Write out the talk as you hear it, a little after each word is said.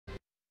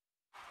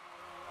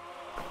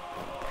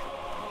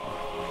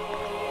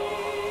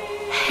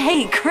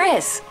Hey,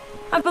 Chris.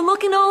 I've been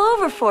looking all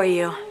over for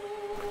you.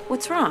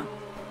 What's wrong?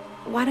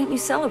 Why don't you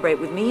celebrate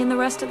with me and the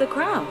rest of the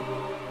crowd?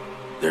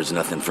 There's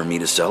nothing for me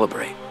to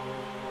celebrate.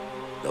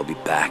 They'll be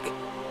back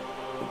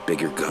with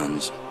bigger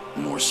guns,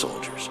 more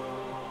soldiers.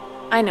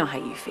 I know how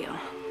you feel,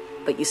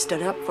 but you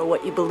stood up for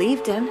what you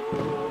believed in.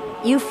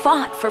 You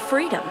fought for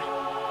freedom,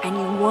 and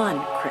you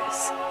won,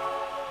 Chris.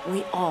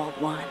 We all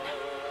won.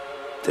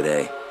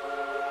 Today,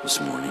 this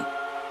morning,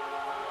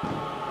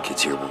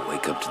 kids here will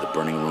wake up to the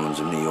burning ruins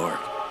of New York.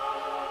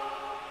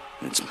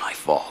 And it's my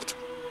fault.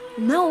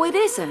 No, it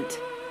isn't.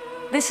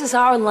 This is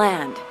our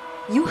land.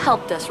 You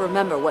helped us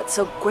remember what's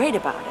so great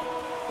about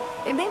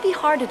it. It may be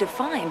hard to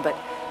define, but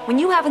when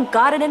you haven't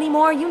got it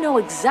anymore, you know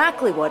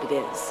exactly what it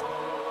is.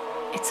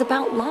 It's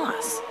about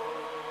loss.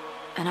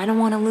 And I don't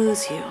want to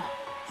lose you.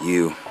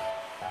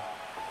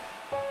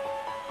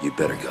 You'd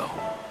better go.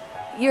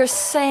 You're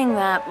saying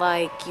that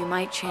like you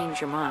might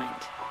change your mind.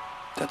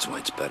 That's why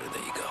it's better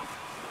that you go.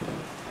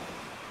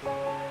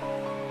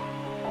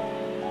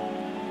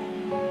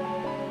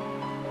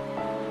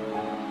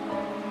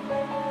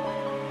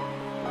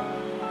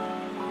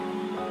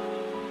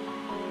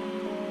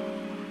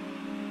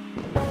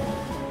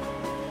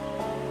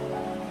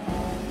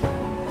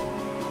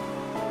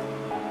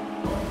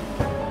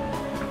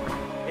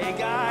 Hey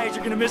guys,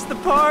 you're gonna miss the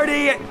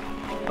party!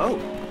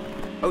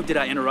 Oh, did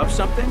I interrupt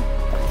something?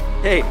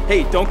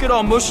 Hey, don't get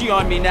all mushy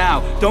on me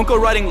now. Don't go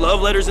writing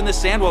love letters in the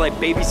sand while I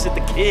babysit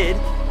the kid.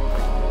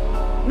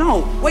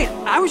 No, wait,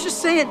 I was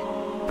just saying...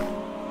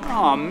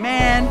 Aw,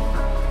 man.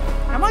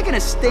 Am I gonna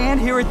stand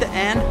here at the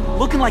end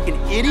looking like an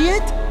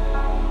idiot?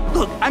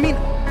 Look, I mean,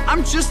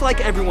 I'm just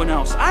like everyone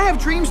else. I have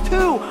dreams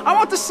too. I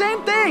want the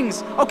same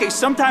things. Okay,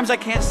 sometimes I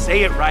can't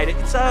say it right.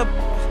 It's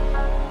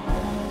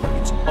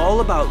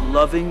all about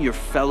loving your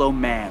fellow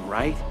man,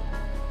 right?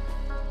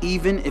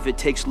 Even if it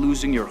takes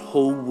losing your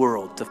whole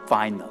world to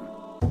find them.